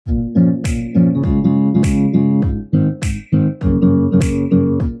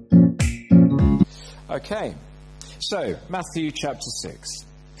So, Mathhew chapter 6.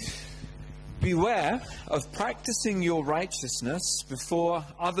 Beware of practicing your righteousness before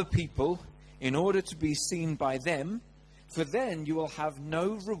other people in order to be seen by them, for then you will have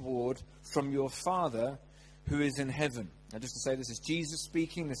no reward from your Father who is in heaven. Now, just to say, this is Jesus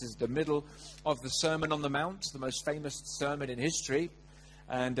speaking. This is the middle of the Sermon on the Mount, the most famous sermon in history.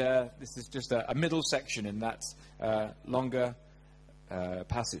 And this is just a middle section in that longer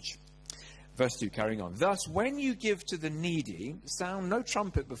passage. Verse 2, carrying on. Thus, when you give to the needy, sound no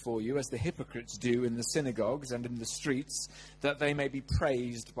trumpet before you, as the hypocrites do in the synagogues and in the streets, that they may be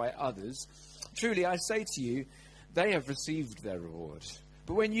praised by others. Truly, I say to you, they have received their reward.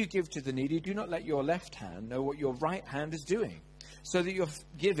 But when you give to the needy, do not let your left hand know what your right hand is doing, so that your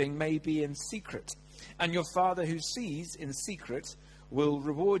giving may be in secret. And your Father who sees in secret will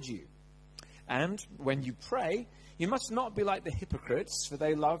reward you. And when you pray, you must not be like the hypocrites, for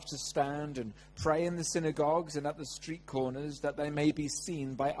they love to stand and pray in the synagogues and at the street corners, that they may be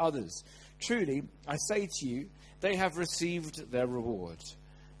seen by others. Truly, I say to you, they have received their reward.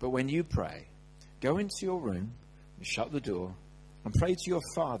 But when you pray, go into your room, and shut the door, and pray to your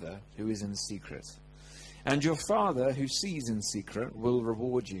Father who is in secret. And your Father who sees in secret will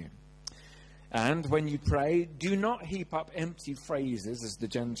reward you. And when you pray, do not heap up empty phrases as the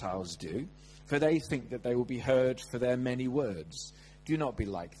Gentiles do, for they think that they will be heard for their many words. Do not be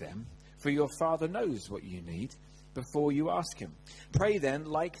like them, for your Father knows what you need before you ask him. Pray then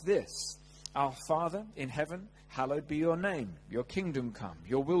like this: Our Father in heaven, hallowed be your name. Your kingdom come,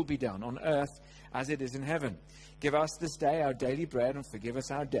 your will be done on earth as it is in heaven. Give us this day our daily bread, and forgive us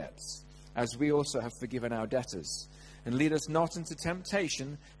our debts, as we also have forgiven our debtors. And lead us not into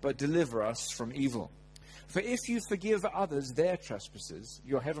temptation, but deliver us from evil. For if you forgive others their trespasses,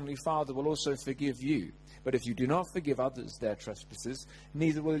 your heavenly Father will also forgive you. But if you do not forgive others their trespasses,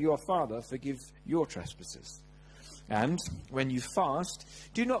 neither will your Father forgive your trespasses. And when you fast,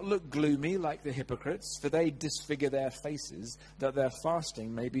 do not look gloomy like the hypocrites, for they disfigure their faces, that their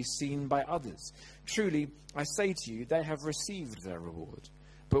fasting may be seen by others. Truly, I say to you, they have received their reward.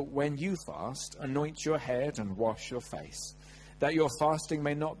 But when you fast, anoint your head and wash your face, that your fasting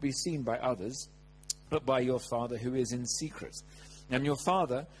may not be seen by others, but by your Father who is in secret. And your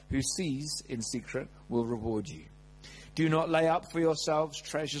Father who sees in secret will reward you. Do not lay up for yourselves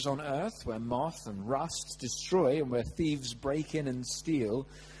treasures on earth, where moth and rust destroy, and where thieves break in and steal.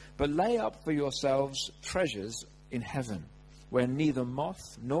 But lay up for yourselves treasures in heaven, where neither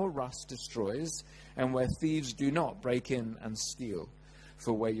moth nor rust destroys, and where thieves do not break in and steal.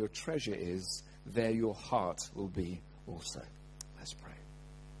 For where your treasure is, there your heart will be also. Let's pray.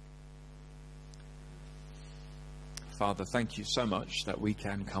 Father, thank you so much that we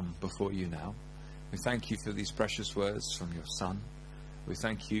can come before you now. We thank you for these precious words from your Son. We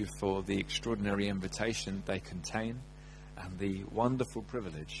thank you for the extraordinary invitation they contain and the wonderful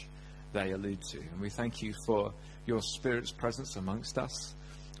privilege they allude to. And we thank you for your Spirit's presence amongst us.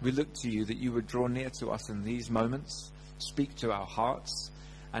 We look to you that you would draw near to us in these moments, speak to our hearts,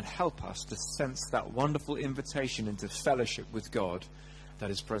 and help us to sense that wonderful invitation into fellowship with God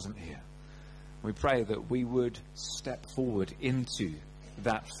that is present here. We pray that we would step forward into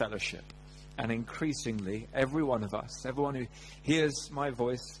that fellowship. And increasingly, every one of us, everyone who hears my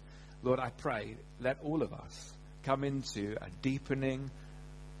voice, Lord, I pray, let all of us come into a deepening,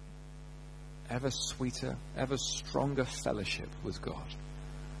 ever sweeter, ever stronger fellowship with God.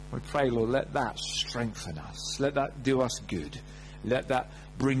 We pray, Lord, let that strengthen us. Let that do us good. Let that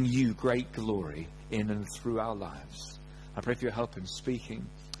bring you great glory in and through our lives. I pray for your help in speaking.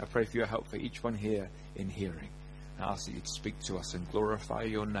 I pray for your help for each one here in hearing. I ask that you'd speak to us and glorify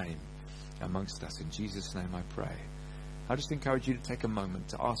your name amongst us. In Jesus' name I pray. I just encourage you to take a moment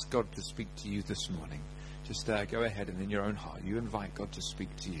to ask God to speak to you this morning. Just go ahead and in your own heart, you invite God to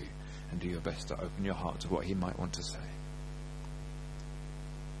speak to you and do your best to open your heart to what he might want to say.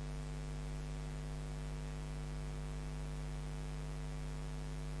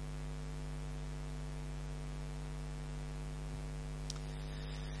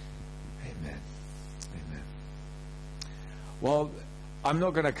 Well, I'm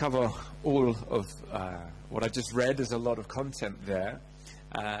not going to cover all of what I just read. There's a lot of content there.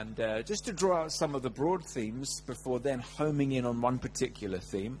 And just to draw out some of the broad themes before then homing in on one particular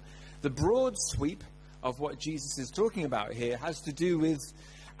theme. The broad sweep of what Jesus is talking about here has to do with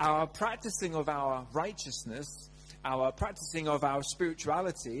our practicing of our righteousness, our practicing of our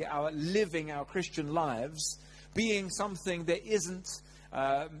spirituality, our living our Christian lives, being something that isn't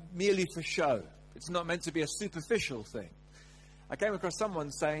merely for show. It's not meant to be a superficial thing. I came across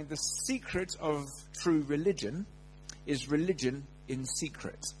someone saying the secret of true religion is religion in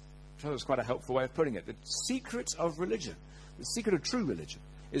secret. thought it was quite a helpful way of putting it. The secret of religion, the secret of true religion,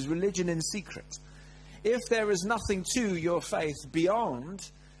 is religion in secret. If there is nothing to your faith beyond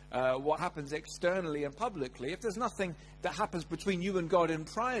what happens externally and publicly, if there's nothing that happens between you and God in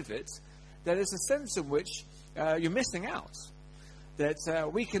private, there is a sense in which you're missing out.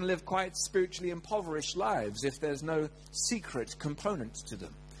 That we can live quite spiritually impoverished lives if there's no secret component to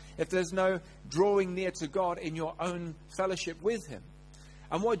them. If there's no drawing near to God in your own fellowship with him.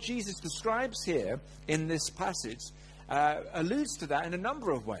 And what Jesus describes here in this passage alludes to that in a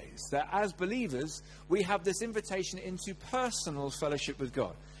number of ways. That as believers, we have this invitation into personal fellowship with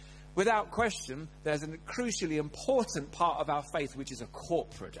God. Without question, there's a crucially important part of our faith, which is a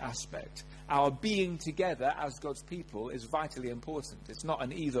corporate aspect. Our being together as God's people is vitally important. It's not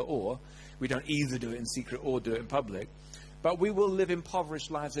an either or. We don't either do it in secret or do it in public. But we will live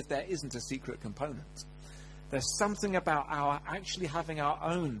impoverished lives if there isn't a secret component. There's something about our actually having our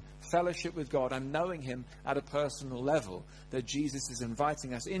own fellowship with God and knowing him at a personal level that Jesus is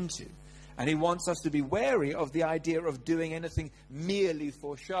inviting us into. And he wants us to be wary of the idea of doing anything merely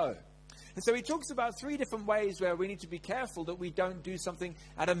for show. And so he talks about 3 different ways where we need to be careful that we don't do something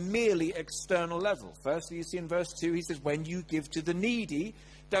at a merely external level. Firstly, you see in verse 2, he says, when you give to the needy,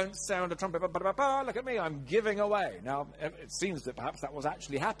 don't sound a trumpet, look at me, I'm giving away. Now, it seems that perhaps that was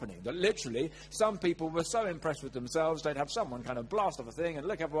actually happening. That literally, some people were so impressed with themselves, they'd have someone kind of blast off a thing, and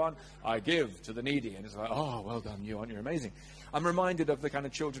look everyone, I give to the needy. And it's like, oh, well done you, aren't you amazing? I'm reminded of the kind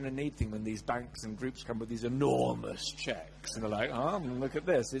of children in need thing when these banks and groups come with these enormous checks. And they're like, oh, look at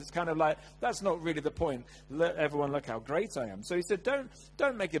this. It's kind of like, that's not really the point. Let everyone look how great I am. So he said,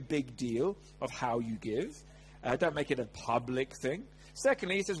 don't make a big deal of how you give. Don't make it a public thing.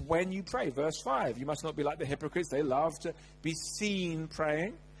 Secondly, he says, when you pray, verse 5, you must not be like the hypocrites. They love to be seen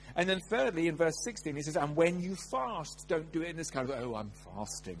praying. And then thirdly, in verse 16, he says, and when you fast, don't do it in this kind of, oh, I'm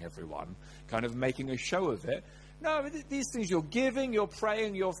fasting, everyone, kind of making a show of it. No, these things you're giving, you're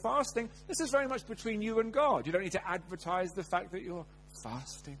praying, you're fasting, this is very much between you and God. You don't need to advertise the fact that you're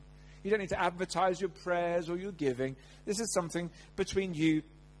fasting. You don't need to advertise your prayers or your giving. This is something between you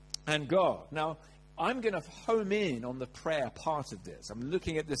and God. Now, I'm going to home in on the prayer part of this. I'm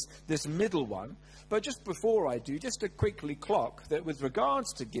looking at this middle one. But just before I do, just to quickly clock that with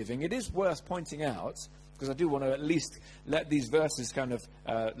regards to giving, it is worth pointing out, because I do want to at least let these verses kind of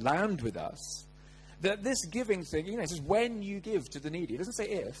land with us, that this giving thing, it says when you give to the needy. It doesn't say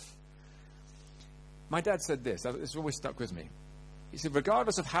if. My dad said this. It's always stuck with me. He said,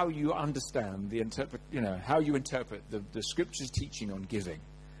 regardless of how you understand how you interpret the Scripture's teaching on giving,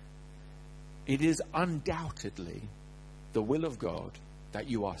 it is undoubtedly the will of God that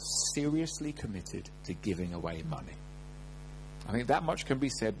you are seriously committed to giving away money. I think that much can be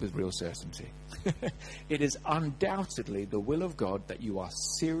said with real certainty. It is undoubtedly the will of God that you are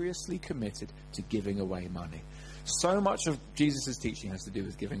seriously committed to giving away money. So much of Jesus' teaching has to do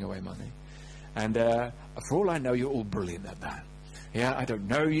with giving away money. And for all I know, you're all brilliant at that. Yeah, I don't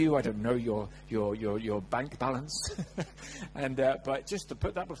know you. I don't know your bank balance. But just to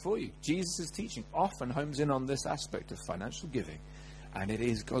put that before you, Jesus' teaching often homes in on this aspect of financial giving. And it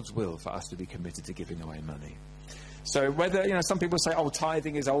is God's will for us to be committed to giving away money. So whether, some people say, oh,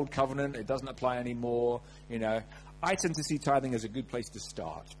 tithing is old covenant, it doesn't apply anymore, I tend to see tithing as a good place to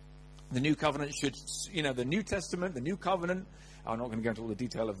start. The new covenant should, the New Testament, the new covenant, I'm not going to go into all the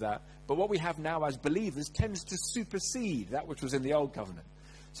detail of that, but what we have now as believers tends to supersede that which was in the old covenant.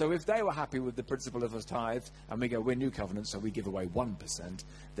 So if they were happy with the principle of a tithe, and we go, we're new covenant, so we give away 1%,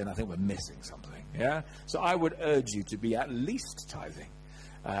 then I think we're missing something, yeah? So I would urge you to be at least tithing.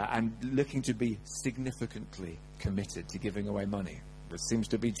 And looking to be significantly committed to giving away money. This seems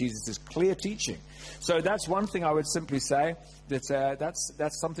to be Jesus' clear teaching. So that's one thing I would simply say, that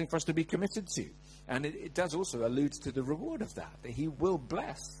that's something for us to be committed to. And it does also allude to the reward of that he will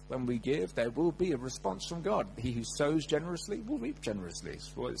bless when we give. There will be a response from God. He who sows generously will reap generously.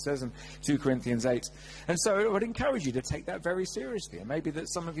 That's what it says in 2 Corinthians 8. And so I would encourage you to take that very seriously. And maybe that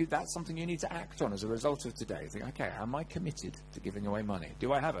some of you, that's something you need to act on as a result of today. Think, okay, am I committed to giving away money?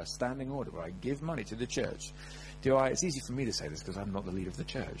 Do I have a standing order where I give money to the church? It's easy for me to say this because I'm not the leader of the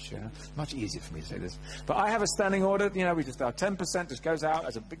church. Yeah? Much easier for me to say this. But I have a standing order. We just, our 10% just goes out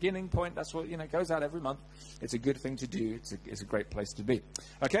as a beginning point. That's what, goes out every month. It's a good thing to do. It's a great place to be.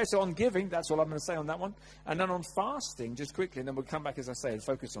 Okay, so on giving, that's all I'm going to say on that one. And then on fasting, just quickly, and then we'll come back, as I say, and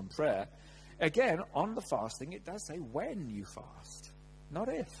focus on prayer. Again, on the fasting, it does say when you fast, not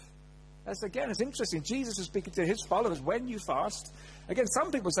if. It's interesting. Jesus is speaking to his followers when you fast. Again,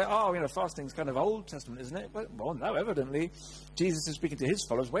 some people say, fasting is kind of Old Testament, isn't it? Well, no, evidently, Jesus is speaking to his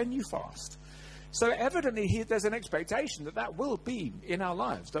followers when you fast. So evidently there's an expectation that will be in our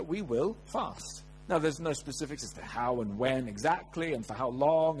lives, that we will fast. Now, there's no specifics as to how and when exactly and for how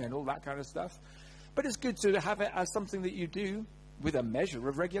long and all that kind of stuff. But it's good to have it as something that you do with a measure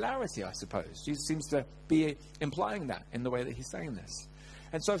of regularity, I suppose. Jesus seems to be implying that in the way that he's saying this.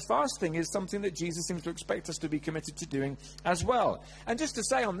 And so fasting is something that Jesus seems to expect us to be committed to doing as well. And just to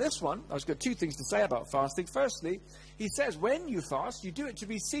say on this one, I've got two things to say about fasting. Firstly, he says when you fast, you do it to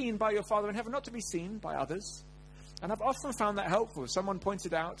be seen by your Father in heaven, not to be seen by others. And I've often found that helpful. Someone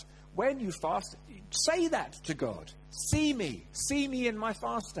pointed out, when you fast, say that to God. See me in my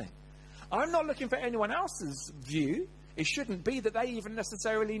fasting. I'm not looking for anyone else's view. It shouldn't be that they even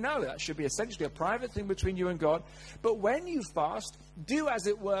necessarily know. That should be essentially a private thing between you and God. But when you fast, do, as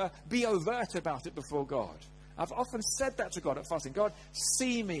it were, be overt about it before God. I've often said that to God at fasting. God,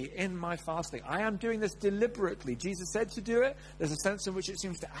 see me in my fasting. I am doing this deliberately. Jesus said to do it. There's a sense in which it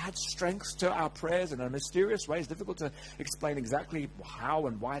seems to add strength to our prayers in a mysterious way. It's difficult to explain exactly how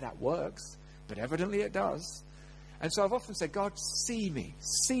and why that works, but evidently it does. And so I've often said, God, see me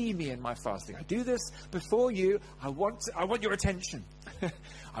in my fasting. I do this before you. I want your attention.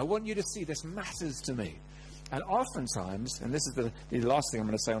 I want you to see this matters to me. And oftentimes, and this is the last thing I'm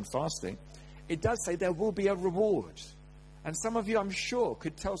going to say on fasting, it does say there will be a reward. And some of you, I'm sure,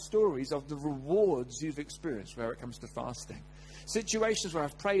 could tell stories of the rewards you've experienced where it comes to fasting. Situations where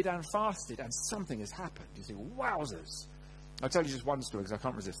I've prayed and fasted and something has happened. You think, wowzers. I'll tell you just one story because I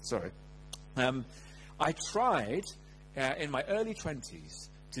can't resist. Sorry. I tried in my early 20s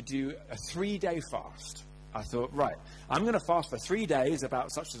to do a 3-day fast. I thought, right, I'm going to fast for 3 days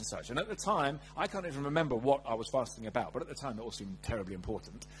about such and such. And at the time, I can't even remember what I was fasting about, but at the time it all seemed terribly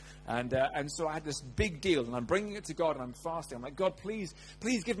important. And so I had this big deal, and I'm bringing it to God, and I'm fasting. I'm like, God, please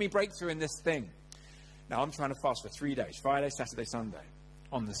give me breakthrough in this thing. Now, I'm trying to fast for 3 days, Friday, Saturday, Sunday.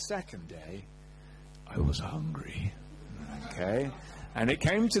 On the second day, I was hungry. Okay? And it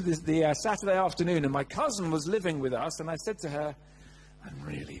came to the Saturday afternoon, and my cousin was living with us, and I said to her, I'm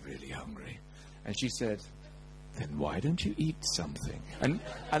really, really hungry. And she said, then why don't you eat something? And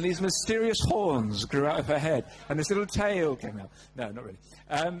these mysterious horns grew out of her head, and this little tail came out. No, not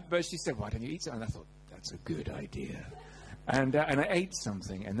really. But she said, why don't you eat something? And I thought, that's a good idea. And I ate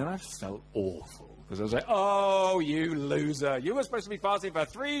something, and then I felt awful. Because I was like, oh, you loser. You were supposed to be fasting for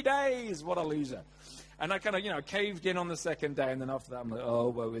 3 days. What a loser. And I kind of, caved in on the second day, and then after that I'm like, oh,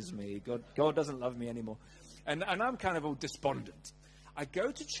 woe is me. God doesn't love me anymore. And I'm kind of all despondent. I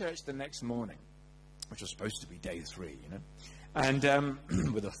go to church the next morning, which was supposed to be day 3, And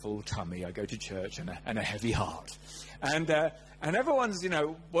with a full tummy, I go to church and a heavy heart. And everyone's,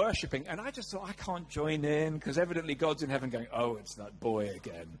 worshipping. And I just thought, I can't join in, because evidently God's in heaven going, oh, it's that boy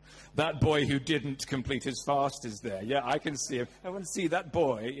again. That boy who didn't complete his fast is there. Yeah, I can see him. I want to see that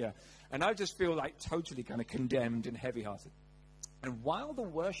boy. Yeah. And I just feel like totally kind of condemned and heavy-hearted. And while the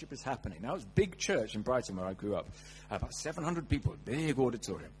worship is happening, now it's a big church in Brighton where I grew up, about 700 people, big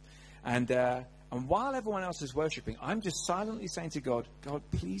auditorium. And while everyone else is worshipping, I'm just silently saying to God, God,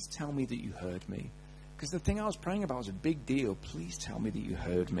 please tell me that you heard me. Because the thing I was praying about was a big deal. Please tell me that you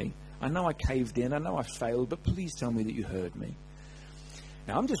heard me. I know I caved in. I know I failed, but please tell me that you heard me.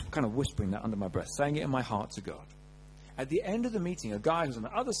 Now, I'm just kind of whispering that under my breath, saying it in my heart to God. At the end of the meeting, a guy who's on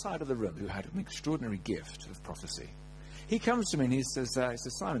the other side of the room who had an extraordinary gift of prophecy, he comes to me and he says,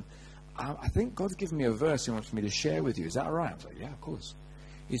 Simon, I think God's given me a verse he wants me to share with you. Is that all right? I was like, yeah, of course.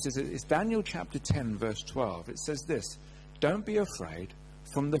 He says, it's Daniel chapter 10, verse 12. It says this, don't be afraid.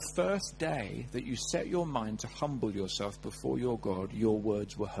 From the first day that you set your mind to humble yourself before your God, your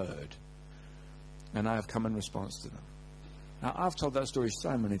words were heard. And I have come in response to them. Now, I've told that story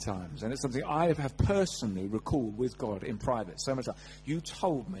so many times, and it's something I have personally recalled with God in private so much time. You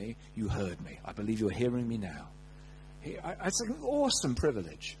told me, you heard me. I believe you're hearing me now. It's an awesome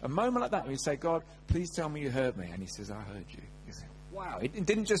privilege. A moment like that when you say, God, please tell me you heard me. And he says, I heard you. You say, wow. It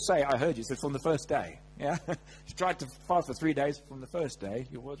didn't just say, I heard you. It said, from the first day. Yeah. You tried to fast for 3 days. From the first day,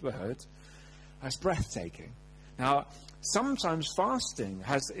 your words were heard. That's breathtaking. Now, sometimes fasting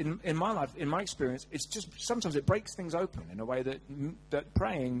has, in my life, in my experience, it's just, sometimes it breaks things open in a way that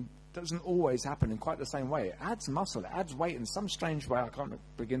praying doesn't always happen in quite the same way. It adds muscle, it adds weight in some strange way. I can't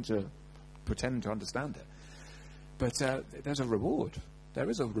begin to pretend to understand it. But there's a reward. There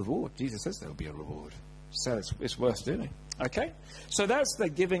is a reward. Jesus says there will be a reward. So it's worth doing. Okay? So that's the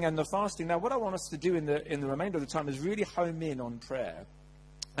giving and the fasting. Now, what I want us to do in the remainder of the time is really home in on prayer.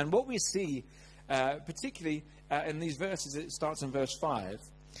 And what we see, particularly in these verses, it starts in verse 5,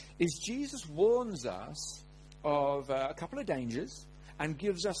 is Jesus warns us of a couple of dangers and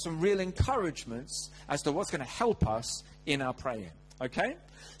gives us some real encouragements as to what's going to help us in our praying. Okay?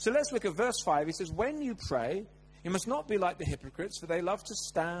 So let's look at verse 5. He says, when you pray, you must not be like the hypocrites, for they love to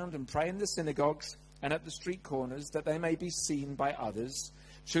stand and pray in the synagogues and at the street corners, that they may be seen by others.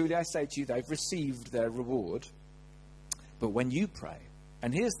 Truly I say to you, they've received their reward. But when you pray,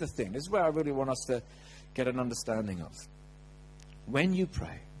 and here's the thing, this is where I really want us to get an understanding of. When you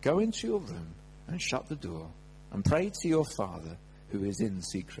pray, go into your room and shut the door and pray to your Father who is in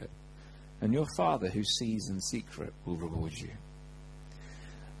secret. And your Father who sees in secret will reward you.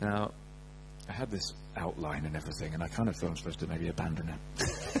 Now, I had this outline and everything, and I kind of thought I'm supposed to maybe abandon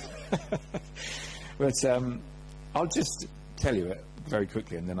it. But I'll just tell you it very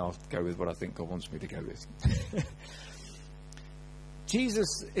quickly, and then I'll go with what I think God wants me to go with.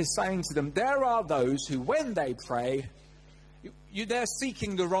 Jesus is saying to them, there are those who, when they pray, they're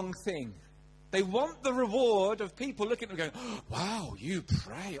seeking the wrong thing. They want the reward of people looking at them going, oh, wow, you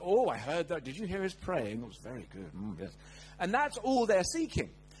pray. Oh, I heard that. Did you hear his praying? It was very good. Yes. And that's all they're seeking.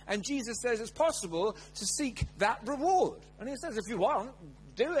 And Jesus says it's possible to seek that reward. And he says, if you want,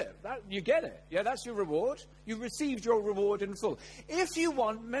 do it. You get it. Yeah, that's your reward. You received your reward in full. If you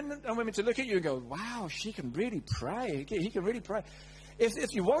want men and women to look at you and go, wow, she can really pray. He can really pray.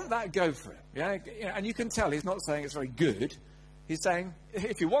 If you want that, go for it. Yeah? And you can tell he's not saying it's very good. He's saying,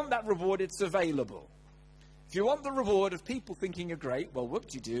 if you want that reward, it's available. If you want the reward of people thinking you're great, well,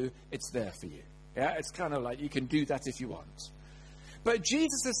 whoop-de-doo, it's there for you. Yeah, it's kind of like you can do that if you want. But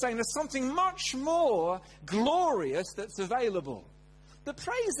Jesus is saying there's something much more glorious that's available. The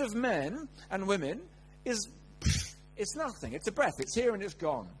praise of men and women it's nothing. It's a breath. It's here and it's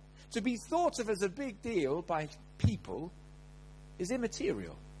gone. To be thought of as a big deal by people is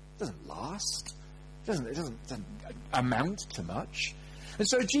immaterial. It doesn't last. It doesn't amount to much. And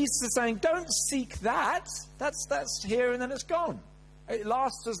so Jesus is saying, don't seek that. That's here and then it's gone. It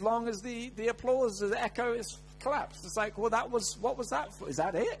lasts as long as the applause, the echo is collapsed. It's like, well, what was that for? Is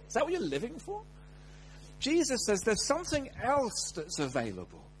that it? Is that what you're living for? Jesus says there's something else that's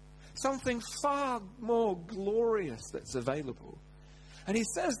available. Something far more glorious that's available. And he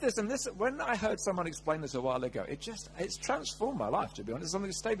says this, and this, when I heard someone explain this a while ago, it's transformed my life, to be honest. It's something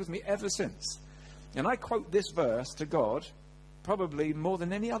that's stayed with me ever since. And I quote this verse to God probably more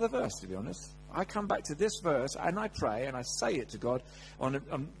than any other verse, to be honest. I come back to this verse and I pray and I say it to God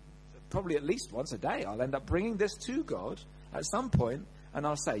on probably at least once a day. I'll end up bringing this to God at some point and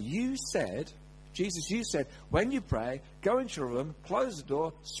I'll say, you said, Jesus, you said, when you pray, go into your room, close the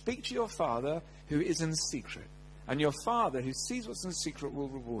door, speak to your Father who is in secret. And your Father who sees what's in secret will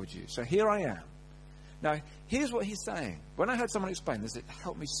reward you. So here I am. Now, here's what he's saying. When I heard someone explain this, it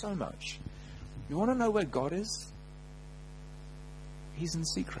helped me so much. You want to know where God is? He's in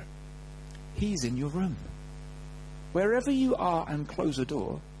secret. He's in your room. Wherever you are and close the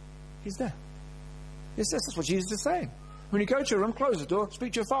door, he's there. Yes, that's what Jesus is saying. When you go to your room, close the door,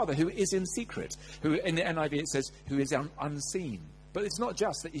 speak to your Father who is in secret. Who in the NIV it says, who is unseen. But it's not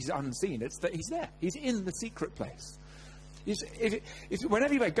just that he's unseen, it's that he's there. He's in the secret place.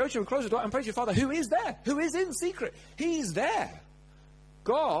 Whenever you go to your room, close the door and pray to your Father who is there, who is in secret. He's there.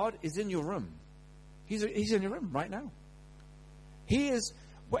 God is in your room. He's in your room right now. He is,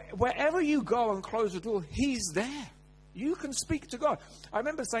 wherever you go and close the door, he's there. You can speak to God. I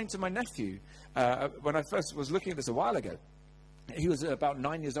remember saying to my nephew, when I first was looking at this a while ago, he was about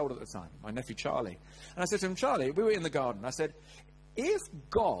 9 years old at the time, my nephew Charlie. And I said to him, Charlie, we were in the garden. I said, if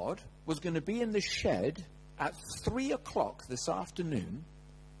God was going to be in the shed at 3 o'clock this afternoon,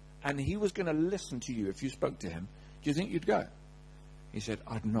 and he was going to listen to you if you spoke to him, do you think you'd go? He said,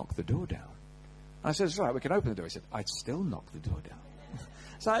 I'd knock the door down. I said, it's all right, we can open the door. He said, I'd still knock the door down.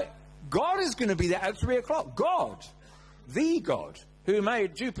 So God is going to be there at 3 o'clock. God, the God, who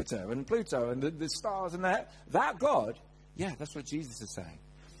made Jupiter and Pluto and the stars and that God, yeah, that's what Jesus is saying.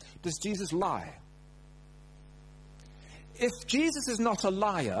 Does Jesus lie? If Jesus is not a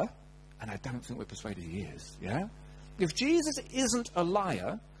liar, and I don't think we're persuaded he is, yeah? If Jesus isn't a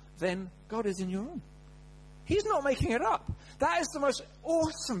liar, then God is in your room. He's not making it up. That is the most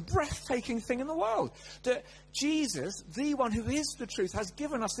awesome, breathtaking thing in the world. That Jesus, the one who is the truth, has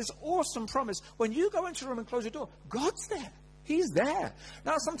given us this awesome promise. When you go into your room and close your door, God's there. He's there.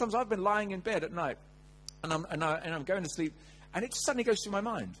 Now, sometimes I've been lying in bed at night, and I'm going to sleep, and it suddenly goes through my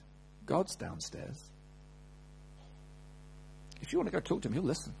mind. God's downstairs. If you want to go talk to him, he'll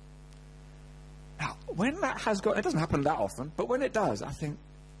listen. Now, when that has got, it doesn't happen that often, but when it does, I think,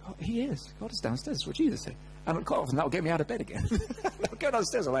 oh, he is. God is downstairs. That's what Jesus said. And quite often that will get me out of bed again. I'll go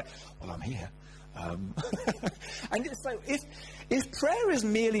downstairs. I'm like, well, I'm here. And so if prayer is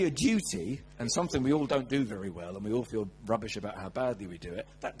merely a duty and something we all don't do very well and we all feel rubbish about how badly we do it,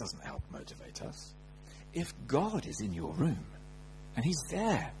 that doesn't help motivate us. If God is in your room, And he's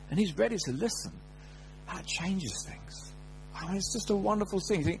there, and he's ready to listen. That changes things. I mean, it's just a wonderful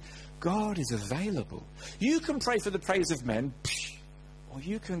thing. You think, God is available. You can pray for the praise of men, or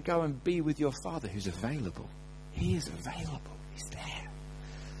you can go and be with your Father who's available. He is available. He's there.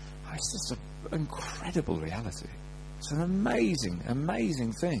 It's just an incredible reality. It's an amazing,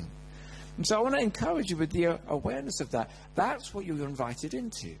 amazing thing. And so I want to encourage you with the awareness of that. That's what you're invited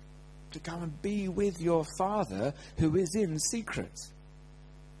into, to go and be with your Father who is in secret.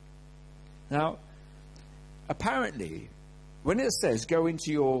 Now, apparently, when it says go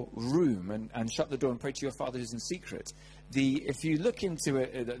into your room and shut the door and pray to your Father who's in secret, if you look into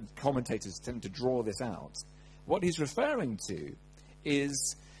it, commentators tend to draw this out. What he's referring to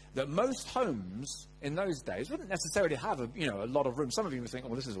is that most homes in those days wouldn't necessarily have a lot of rooms. Some of you would think,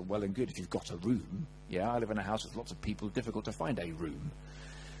 well, this is well and good if you've got a room. Yeah, I live in a house with lots of people, difficult to find a room.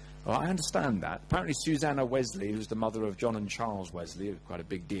 Well, I understand that. Apparently Susanna Wesley, who's the mother of John and Charles Wesley, quite a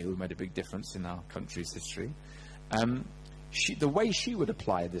big deal, who made a big difference in our country's history, the way she would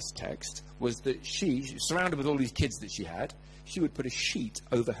apply this text was that she, surrounded with all these kids that she would put a sheet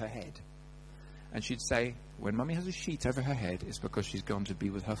over her head. And she'd say, when Mummy has a sheet over her head, it's because she's gone to be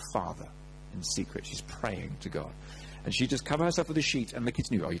with her Father in secret. She's praying to God. And she'd just cover herself with a sheet, and the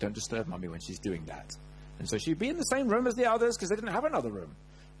kids knew, you don't disturb Mummy when she's doing that. And so she'd be in the same room as the others, because they didn't have another room.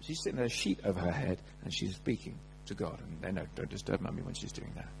 She's sitting there, a sheet over her head, and she's speaking to God. And they know, don't disturb Mummy when she's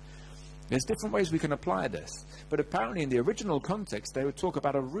doing that. There's different ways we can apply this. But apparently in the original context, they would talk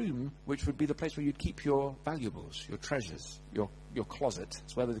about a room which would be the place where you'd keep your valuables, your treasures, your closet.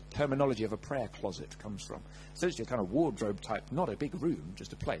 It's where the terminology of a prayer closet comes from. Essentially a kind of wardrobe type, not a big room,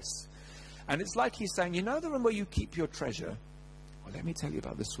 just a place. And it's like he's saying, you know the room where you keep your treasure? Well, let me tell you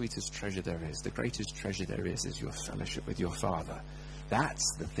about the sweetest treasure there is. The greatest treasure there is your fellowship with your Father.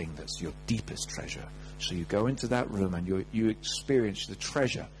 That's the thing that's your deepest treasure. So you go into that room and you experience the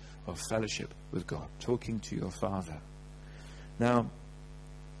treasure of fellowship with God, talking to your Father. Now,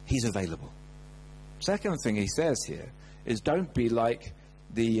 he's available. Second thing he says here is don't be like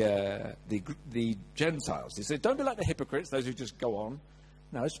the Gentiles. He said, don't be like the hypocrites, those who just go on.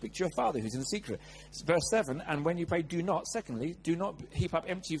 No, speak to your Father who's in secret. Verse 7, and when you pray, do not heap up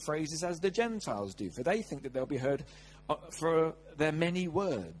empty phrases as the Gentiles do, for they think that they'll be heard for their many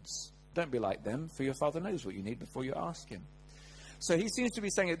words. Don't be like them, for your Father knows what you need before you ask him. So he seems to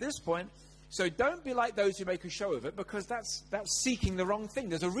be saying at this point, so don't be like those who make a show of it, because that's seeking the wrong thing.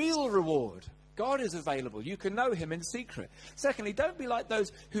 There's a real reward. God is available. You can know him in secret. Secondly, don't be like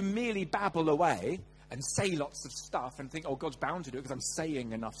those who merely babble away and say lots of stuff and think, God's bound to do it because I'm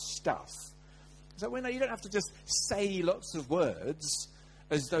saying enough stuff. So you don't have to just say lots of words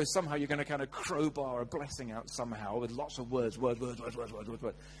as though somehow you're going to kind of crowbar a blessing out somehow with lots of words.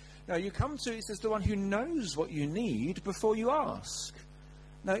 No, you come to, it says, the one who knows what you need before you ask.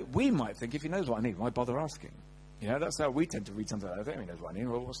 Now, we might think, if he knows what I need, why bother asking? That's how we tend to read something like that. I don't think he knows what I need.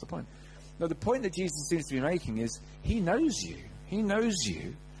 Well, what's the point? No, the point that Jesus seems to be making is he knows you. He knows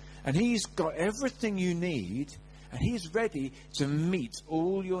you. And he's got everything you need. And he's ready to meet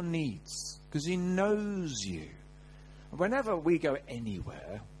all your needs. Because he knows you. Whenever we go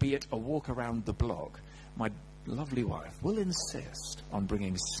anywhere, be it a walk around the block, my lovely wife will insist on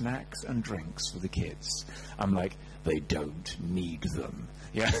bringing snacks and drinks for the kids. I'm like, they don't need them.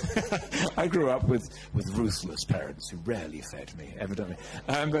 Yeah, I grew up with ruthless parents who rarely fed me, evidently.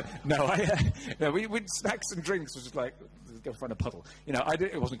 But no, we snacks and drinks was just like, go find a puddle.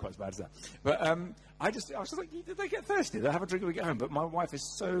 It wasn't quite as bad as that. But I was just like, did they get thirsty? They have a drink when we get home. But my wife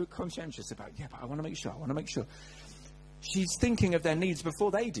is so conscientious about, but I want to make sure. She's thinking of their needs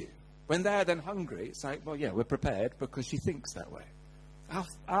before they do. When they're then hungry, it's like, we're prepared because she thinks that way.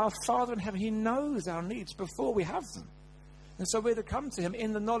 Our Father in heaven, he knows our needs before we have them. And so we're to come to him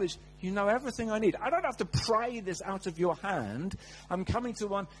in the knowledge, you know everything I need. I don't have to pray this out of your hand. I'm coming to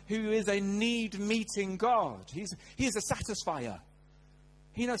one who is a need-meeting God. He's a satisfier.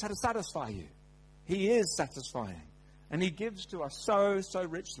 He knows how to satisfy you. He is satisfying. And he gives to us so, so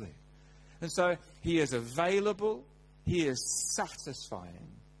richly. And so he is available. He is satisfying.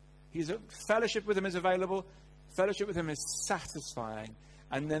 Fellowship with him is available. Fellowship with him is satisfying.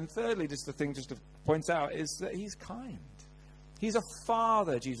 And then thirdly, just the thing just to point out is that he's kind. He's a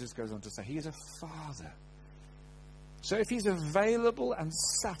father, Jesus goes on to say. He is a father. So if he's available and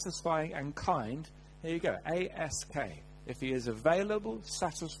satisfying and kind, here you go, A-S-K. If he is available,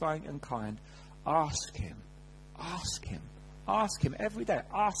 satisfying and kind, ask him. Ask him. Ask him every day.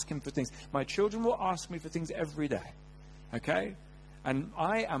 Ask him for things. My children will ask me for things every day. Okay? And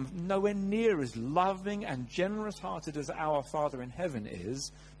I am nowhere near as loving and generous-hearted as our Father in heaven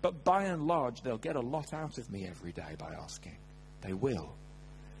is, but by and large, they'll get a lot out of me every day by asking. They will.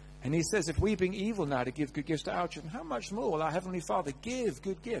 And he says, if we being evil now to give good gifts to our children, how much more will our Heavenly Father give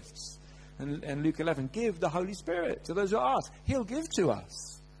good gifts? And Luke 11, give the Holy Spirit to those who ask. He'll give to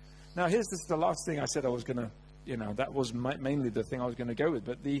us. Now, here's the last thing I said I was going to, that was mainly the thing I was going to go with.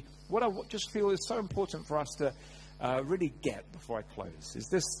 But what I just feel is so important for us to really get before I close is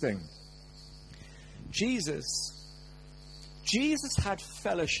this thing. Jesus had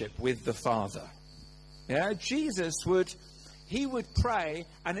fellowship with the Father. Yeah, Jesus would pray,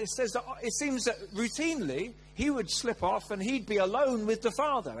 and it seems that routinely he would slip off and he'd be alone with the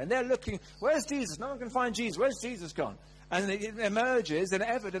Father. And they're looking, where's Jesus? No one can find Jesus. Where's Jesus gone? And it emerges, and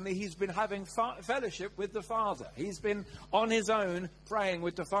evidently he's been having fellowship with the Father. He's been on his own praying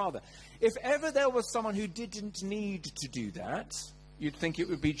with the Father. If ever there was someone who didn't need to do that, you'd think it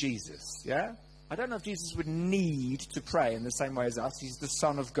would be Jesus, yeah? I don't know if Jesus would need to pray in the same way as us. He's the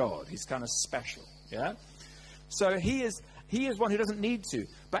Son of God. He's kind of special, yeah? So he is one who doesn't need to.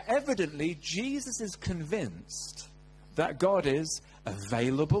 But evidently, Jesus is convinced that God is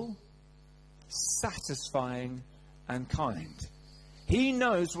available, satisfying, and kind. He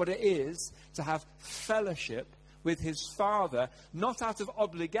knows what it is to have fellowship with his Father, not out of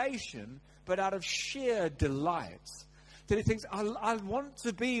obligation, but out of sheer delight. That he thinks, I want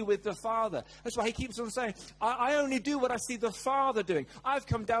to be with the Father. That's why he keeps on saying, I only do what I see the Father doing. I've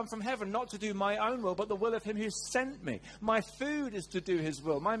come down from heaven not to do my own will, but the will of him who sent me. My food is to do his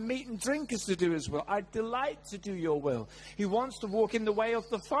will. My meat and drink is to do his will. I delight to do your will. He wants to walk in the way of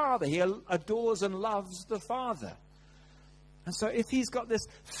the Father. He adores and loves the Father. And so if he's got this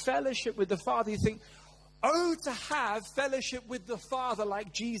fellowship with the Father, you think, oh, to have fellowship with the Father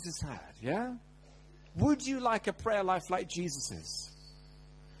like Jesus had, yeah? Would you like a prayer life like Jesus's?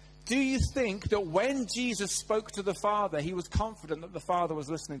 Do you think that when Jesus spoke to the Father, he was confident that the Father was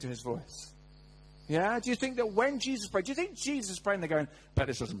listening to his voice? Yeah? Do you think that when Jesus prayed, do you think Jesus prayed and they're going, bet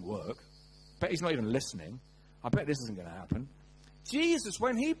this doesn't work. Bet he's not even listening. I bet this isn't going to happen. Jesus,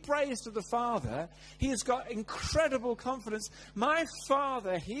 when he prays to the Father, he has got incredible confidence. My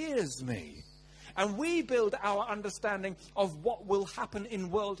Father hears me. And we build our understanding of what will happen in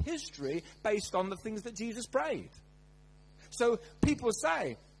world history based on the things that Jesus prayed. So people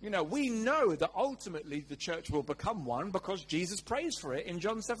say, we know that ultimately the church will become one because Jesus prays for it in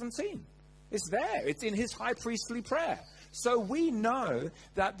John 17. It's there. It's in his high priestly prayer. So we know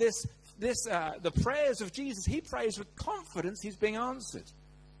that the prayers of Jesus, he prays with confidence he's being answered.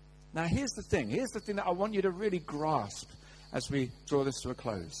 Now here's the thing. Here's the thing that I want you to really grasp as we draw this to a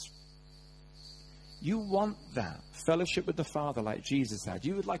close. You want that fellowship with the Father like Jesus had.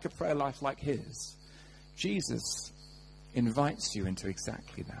 You would like a prayer life like his. Jesus invites you into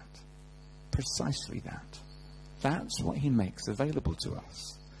exactly that. Precisely that. That's what he makes available to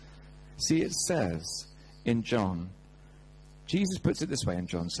us. See, it says in John, Jesus puts it this way in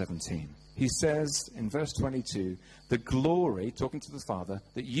John 17. He says in verse 22, the glory, talking to the Father,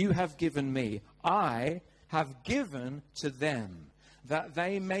 that you have given me, I have given to them, that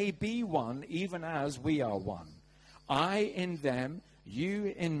they may be one, even as we are one. I in them,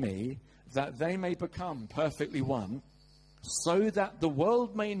 you in me, that they may become perfectly one, so that the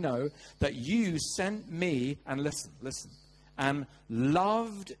world may know that you sent me, and listen, and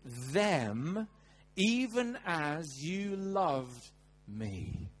loved them, even as you loved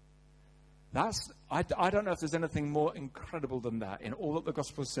me. I don't know if there's anything more incredible than that in all that the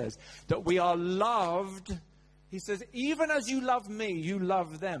gospel says, that we are loved. He says, even as you love me, you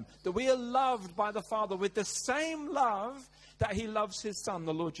love them. That we are loved by the Father with the same love that he loves his Son,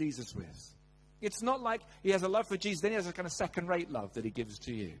 the Lord Jesus, with. It's not like he has a love for Jesus, then he has a kind of second-rate love that he gives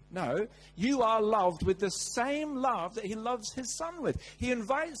to you. No, you are loved with the same love that he loves his Son with. He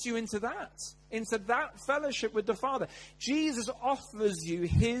invites you into that fellowship with the Father. Jesus offers you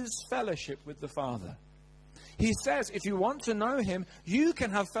his fellowship with the Father. He says, if you want to know him, you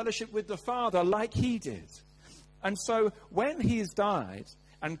can have fellowship with the Father like he did. And so when he's died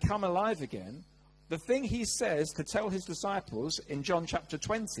and come alive again, the thing he says to tell his disciples in John chapter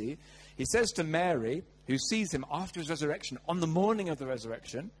 20, he says to Mary, who sees him after his resurrection, on the morning of the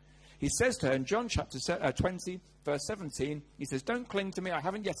resurrection, he says to her in John chapter 20, verse 17, he says, don't cling to me, I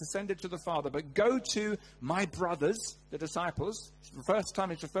haven't yet ascended to the Father, but go to my brothers, the disciples, the first time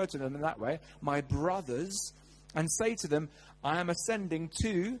he's referred to them in that way, my brothers, and say to them, I am ascending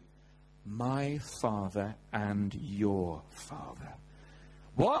to my Father and your Father.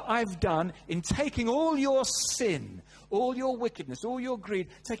 What I've done in taking all your sin, all your wickedness, all your greed,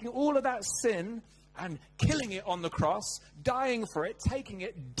 taking all of that sin and killing it on the cross, dying for it, taking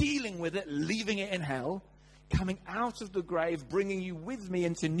it, dealing with it, leaving it in hell, coming out of the grave, bringing you with me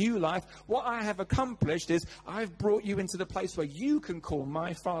into new life. What I have accomplished is I've brought you into the place where you can call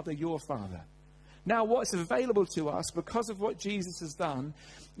my Father your Father. Now, what's available to us because of what Jesus has done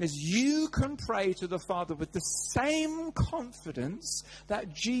is you can pray to the Father with the same confidence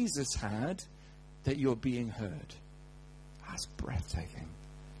that Jesus had, that you're being heard. That's breathtaking.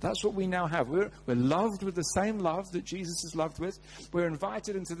 That's what we now have. We're loved with the same love that Jesus is loved with. We're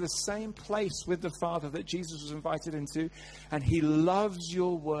invited into the same place with the Father that Jesus was invited into. And he loves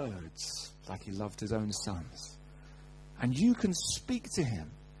your words like he loved his own sons. And you can speak to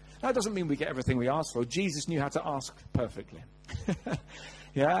him. That doesn't mean we get everything we ask for. Jesus knew how to ask perfectly.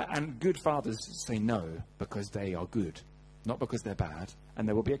 Yeah, and good fathers say no because they are good, not because they're bad. And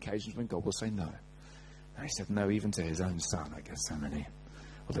there will be occasions when God will say no. And he said no even to his own son at Gethsemane.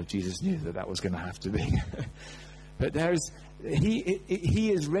 Although Jesus knew that was going to have to be. But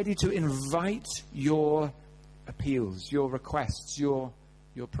he is ready to invite your appeals, your requests, your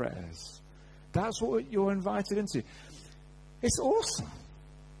prayers. That's what you're invited into. It's awesome.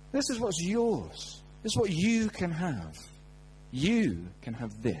 This is what's yours. This is what you can have. You can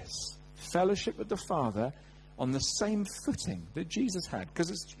have this. Fellowship with the Father on the same footing that Jesus had.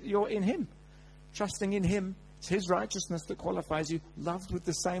 Because you're in him. Trusting in him. It's his righteousness that qualifies you. Loved with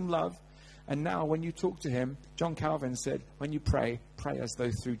the same love. And now when you talk to him, John Calvin said, when you pray, pray as though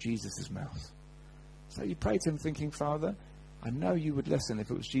through Jesus' mouth. So you pray to him thinking, Father, I know you would listen if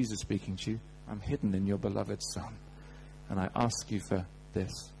it was Jesus speaking to you. I'm hidden in your beloved Son. And I ask you for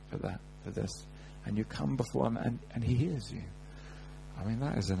this, for that, for this. And you come before him and he hears you. I mean,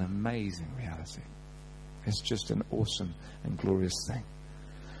 that is an amazing reality. It's just an awesome and glorious thing.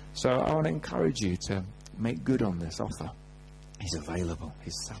 So I want to encourage you to make good on this offer. He's available.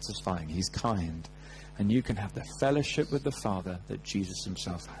 He's satisfying. He's kind. And you can have the fellowship with the Father that Jesus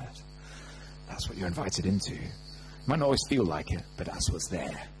himself had. That's what you're invited into. You might not always feel like it, but that's what's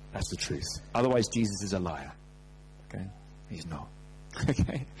there. That's the truth. Otherwise, Jesus is a liar. Okay? He's not.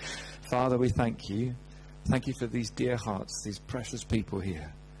 Okay? Father, we thank you. Thank you for these dear hearts, these precious people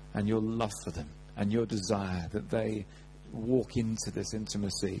here, and your love for them, and your desire that they walk into this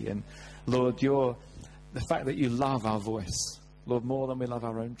intimacy. And Lord, the fact that you love our voice, Lord, more than we love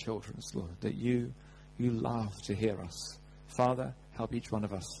our own children's, Lord, that you love to hear us. Father, help each one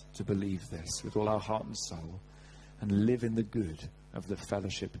of us to believe this with all our heart and soul and live in the good of the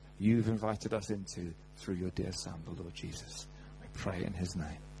fellowship you've invited us into through your dear Son, the Lord Jesus. We pray in his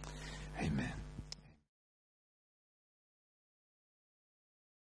name. Amen.